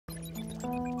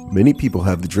Many people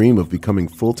have the dream of becoming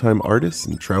full-time artists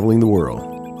and traveling the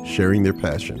world, sharing their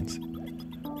passions.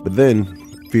 But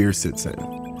then, fear sits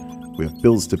in. We have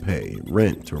bills to pay,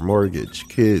 rent or mortgage,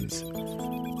 kids.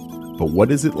 But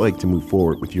what is it like to move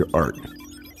forward with your art?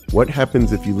 What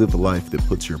happens if you live a life that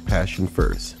puts your passion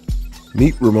first?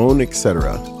 Meet Ramon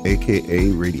Etc,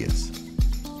 a.k.a. Radius.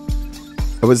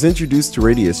 I was introduced to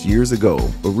Radius years ago,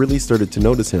 but really started to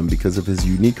notice him because of his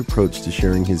unique approach to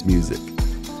sharing his music.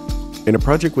 In a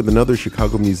project with another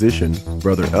Chicago musician,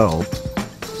 Brother L,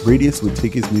 Radius would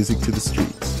take his music to the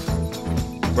streets.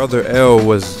 Brother L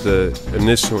was the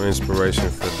initial inspiration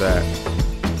for that.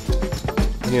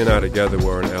 He and I together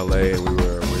were in LA, and we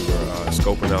were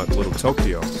scoping out Little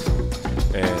Tokyo.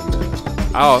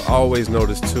 And I always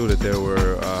noticed too that there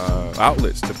were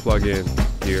outlets to plug in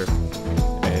gear.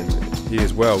 He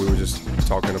as well. We were just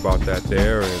talking about that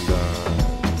there,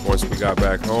 and once we got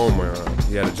back home,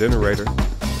 he had a generator,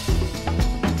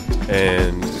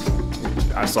 and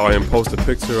I saw him post a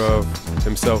picture of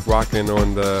himself rocking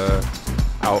on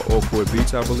out Oakwood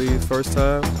Beach, I believe, first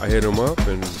time. I hit him up,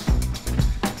 and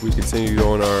we continued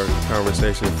on our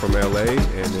conversation from LA,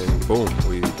 and then boom,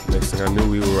 next thing I knew,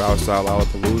 we were outside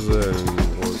Lollapalooza,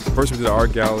 and first we did an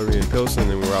art gallery in Pilsen,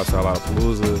 and we were outside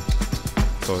Lollapalooza.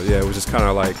 So yeah, it was just kind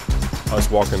of like us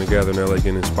walking together in LA,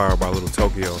 getting inspired by Little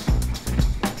Tokyo.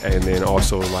 And then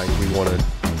also, like, we want to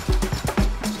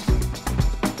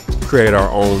create our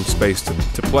own space to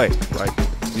play, like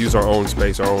use our own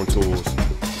space, our own tools.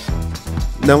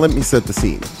 Now let me set the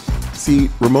scene. See,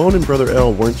 Ramon and Brother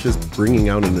L weren't just bringing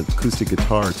out an acoustic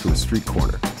guitar to a street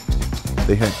corner.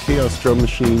 They had Chaos drum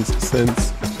machines,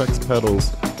 synths, effects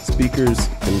pedals, speakers,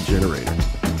 and a generator.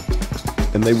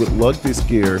 And they would lug this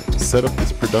gear, set up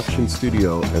this production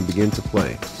studio, and begin to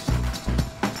play.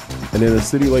 And in a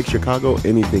city like Chicago,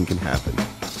 anything can happen,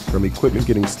 from equipment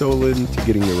getting stolen to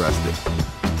getting arrested.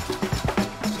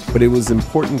 But it was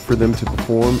important for them to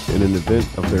perform in an event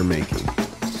of their making.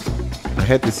 I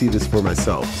had to see this for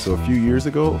myself, so a few years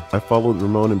ago, I followed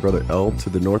Ramon and Brother L to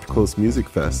the North Coast Music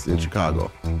Fest in Chicago.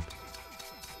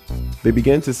 They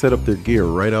began to set up their gear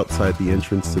right outside the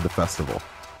entrance to the festival,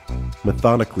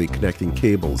 methodically connecting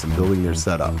cables and building their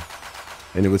setup.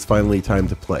 And it was finally time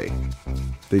to play.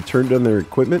 They turned on their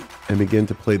equipment and began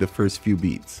to play the first few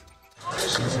beats.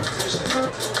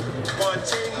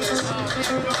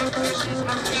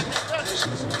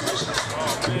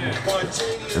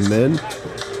 And then,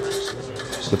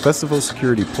 the festival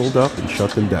security pulled up and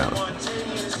shut them down.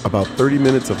 About 30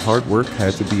 minutes of hard work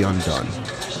had to be undone.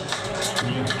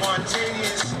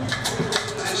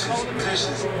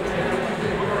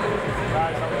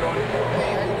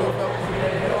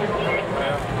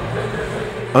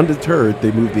 Undeterred,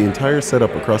 they moved the entire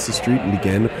setup across the street and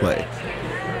began to play.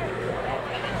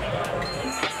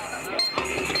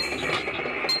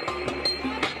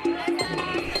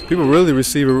 People really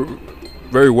receive it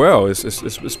very well.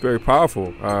 It's very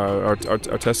powerful. Our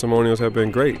testimonials have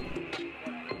been great.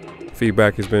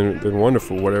 Feedback has been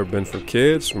wonderful, whether it's been from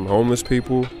kids, from homeless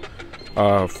people,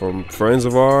 from friends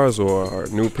of ours, or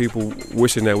new people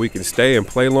wishing that we could stay and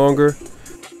play longer.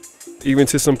 Even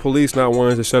to some police not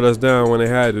wanting to shut us down when they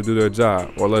had to do their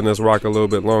job, or letting us rock a little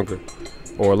bit longer,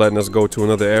 or letting us go to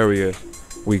another area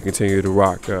we continue to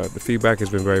rock. The feedback has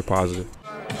been very positive.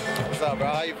 What's up, bro?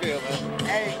 How you feel, man?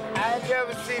 Hey, I ain't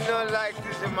never seen nothing like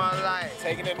this in my life.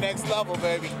 Taking it next level,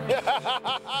 baby.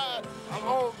 I'm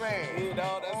old man. You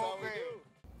know, that's how we do.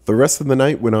 The rest of the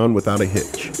night went on without a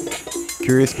hitch.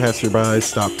 Curious passersby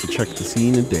stopped to check the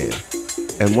scene and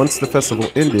dance. And once the festival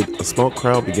ended, a small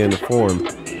crowd began to form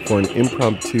for an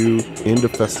impromptu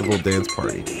end-of-festival dance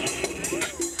party.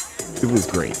 It was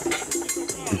great.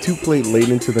 The two played late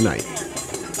into the night.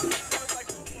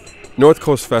 North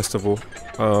Coast Festival,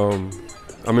 I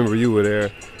remember you were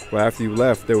there, but after you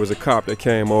left, there was a cop that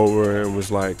came over and was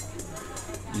like,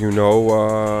 you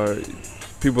know,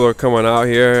 people are coming out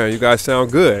here and you guys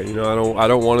sound good. You know, I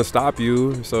don't want to stop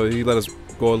you. So he let us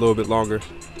go a little bit longer.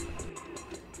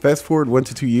 Fast forward 1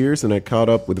 to 2 years and I caught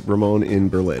up with Ramon in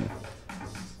Berlin.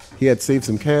 He had saved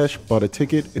some cash, bought a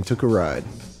ticket, and took a ride.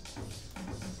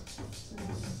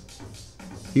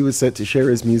 He was set to share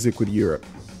his music with Europe.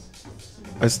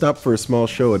 I stopped for a small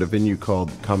show at a venue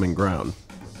called Common Ground.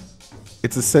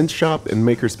 It's a synth shop and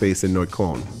makerspace in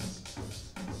Neukölln.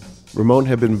 Ramon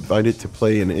had been invited to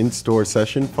play an in-store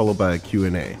session followed by a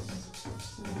Q&A.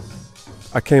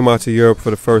 I came out to Europe for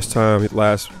the first time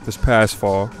this past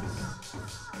fall.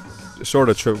 A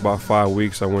shorter trip, about 5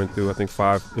 weeks. I went through, I think,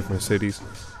 5 different cities.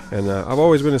 And I've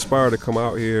always been inspired to come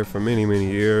out here for many, many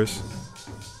years.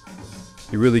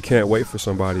 You really can't wait for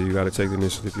somebody. You got to take the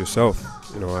initiative yourself.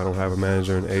 You know, I don't have a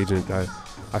manager and agent.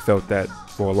 I felt that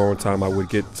for a long time I would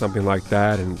get something like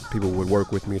that and people would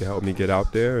work with me to help me get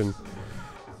out there. And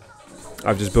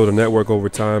I've just built a network over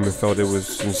time and felt it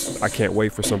was just, I can't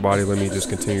wait for somebody, let me just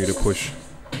continue to push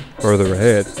further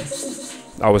ahead.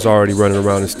 I was already running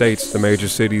around the States, the major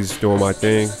cities, doing my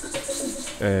thing,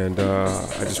 and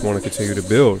I just want to continue to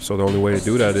build. So the only way to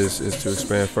do that is to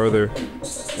expand further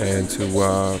and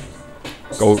to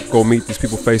go meet these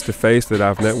people face to face that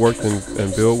I've networked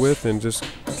and build with, and just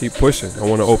keep pushing. I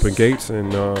want to open gates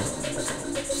and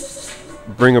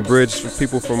bring a bridge for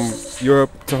people from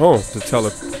Europe to home to tell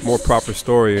a more proper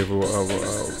story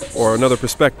or another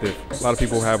perspective. A lot of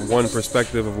people have one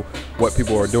perspective of what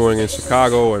people are doing in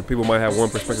Chicago, and people might have one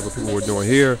perspective of what people are doing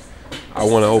here. I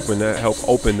want to help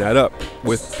open that up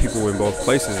with people in both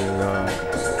places, and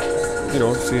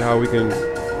see how we can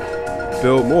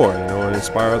build more, and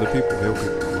inspire other people, heal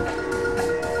people.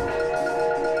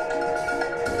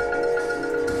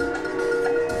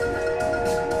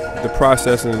 The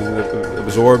process and the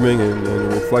absorbing and the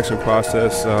reflection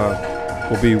process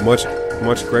will be much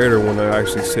greater when I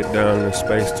actually sit down in a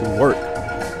space to work.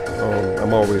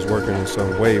 I'm always working in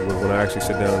some way, but when I actually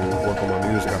sit down and work on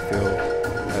my music, I feel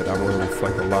that I want to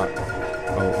reflect a lot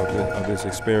of this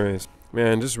experience.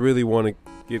 Man, just really want to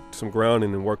get some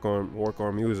grounding and work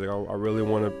on music. I really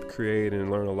want to create and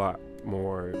learn a lot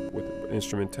more with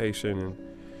instrumentation, and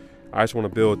I just want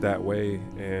to build that way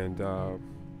and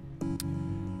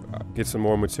get some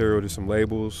more material to some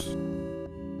labels.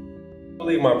 I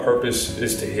believe my purpose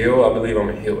is to heal. I believe I'm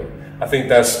a healer. I think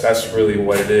that's really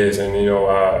what it is, and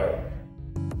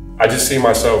I just see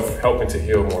myself helping to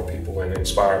heal more people and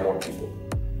inspire more people,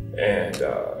 and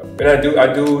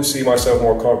I do see myself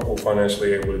more comfortable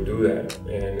financially able to do that,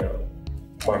 and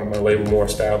my label more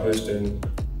established, and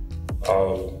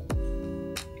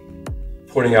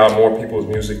putting out more people's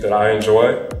music that I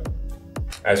enjoy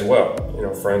as well.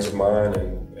 Friends of mine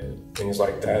and things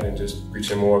like that, and just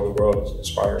reaching more of the world,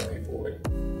 inspiring people with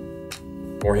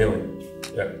more healing.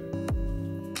 Yeah.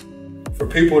 For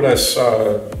people that's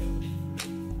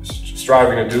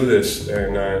striving to do this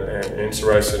and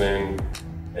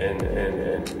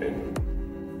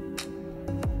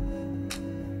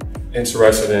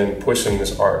interested in pushing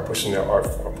this art, pushing their art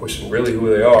form, pushing really who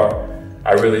they are,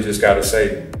 I really just got to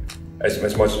say, as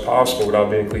much as possible, without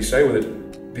being cliche with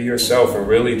it, be yourself and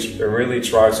really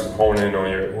try to hone in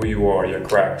on who you are, your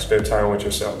craft. Spend time with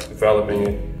yourself, developing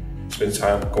it. Spend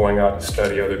time going out to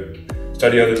study other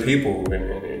people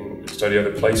and study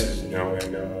other places, and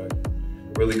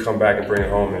really come back and bring it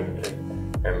home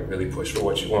and really push for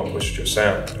what you want. Push your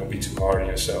sound. Don't be too hard on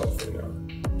yourself.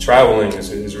 Traveling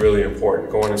is really important.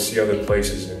 Going to see other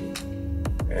places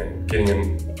and getting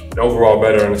an overall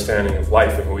better understanding of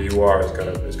life and who you are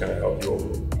is gonna help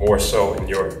you more so in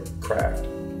your craft.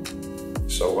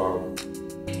 So,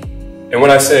 and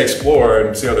when I say explore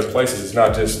and see other places, it's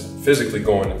not just physically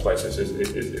going to places. It's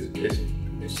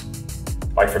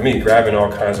like for me, grabbing all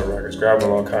kinds of records, grabbing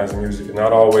all kinds of music, and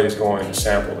not always going to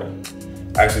sample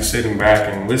and actually sitting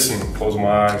back and listening, closing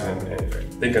my eyes and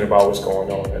thinking about what's going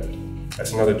on.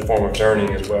 That's another form of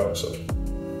journeying as well. So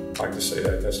I like to say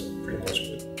that's pretty much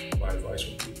what my advice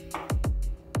would be.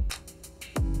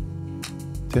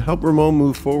 To help Ramon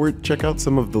move forward, check out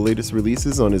some of the latest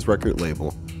releases on his record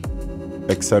label,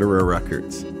 Etc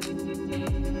Records.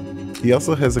 He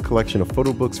also has a collection of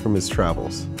photo books from his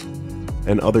travels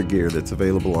and other gear that's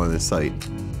available on his site.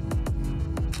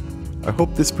 I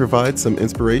hope this provides some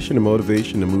inspiration and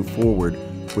motivation to move forward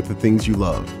with the things you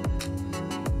love.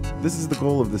 This is the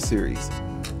goal of the series,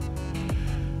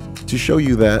 to show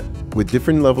you that with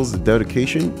different levels of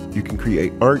dedication, you can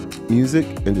create art, music,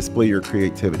 and display your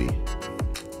creativity.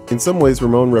 In some ways,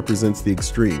 Ramon represents the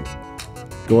extreme,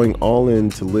 going all in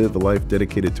to live a life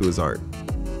dedicated to his art.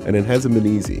 And it hasn't been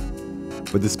easy,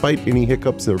 but despite any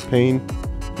hiccups or pain,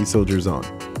 he soldiers on.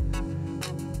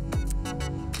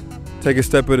 Take a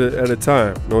step at a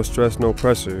time, no stress, no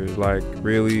pressure. Like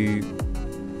really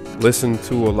listen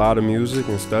to a lot of music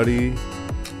and study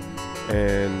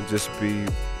and just be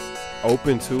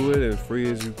open to it and free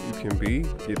as you can be.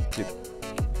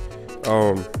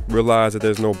 Realize that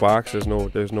there's no box, there's no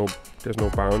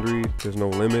boundary, there's no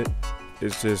limit.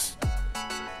 It's just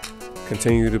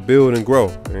continue to build and grow.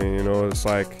 And it's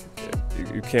like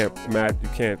you can't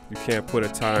put a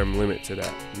time limit to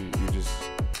that. You just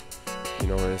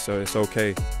it's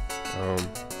okay.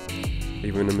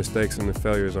 Even the mistakes and the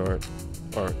failures aren't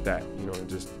that.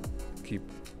 Just keep,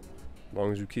 as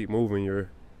long as you keep moving,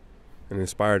 you're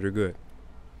inspired, you're good.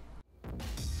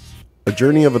 A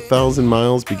journey of 1,000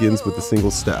 miles begins with a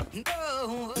single step.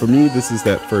 For me, this is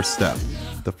that first step,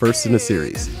 the first in a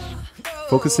series.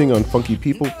 focusing on funky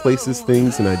people, places,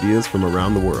 things, and ideas from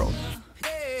around the world.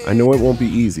 I know it won't be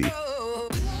easy,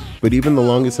 but even the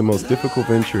longest and most difficult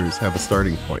ventures have a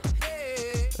starting point.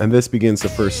 And this begins the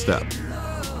first step.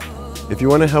 If you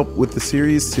want to help with the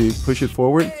series to push it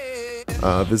forward,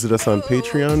 visit us on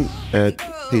Patreon at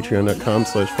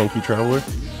patreon.com/funkytraveler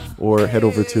or head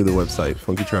over to the website,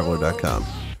 funkytraveler.com.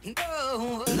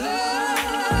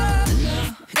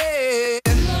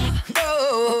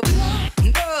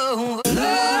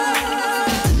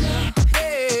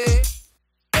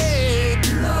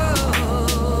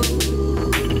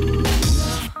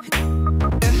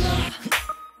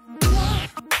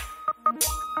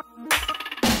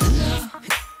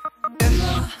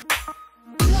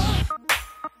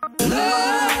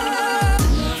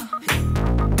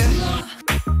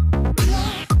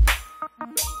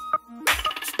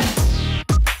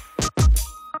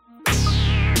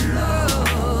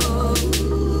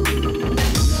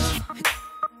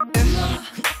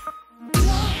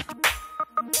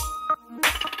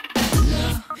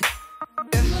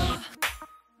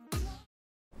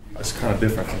 It's kind of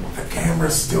different. The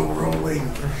camera's still rolling.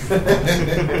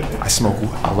 I smoke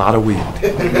a lot of weed.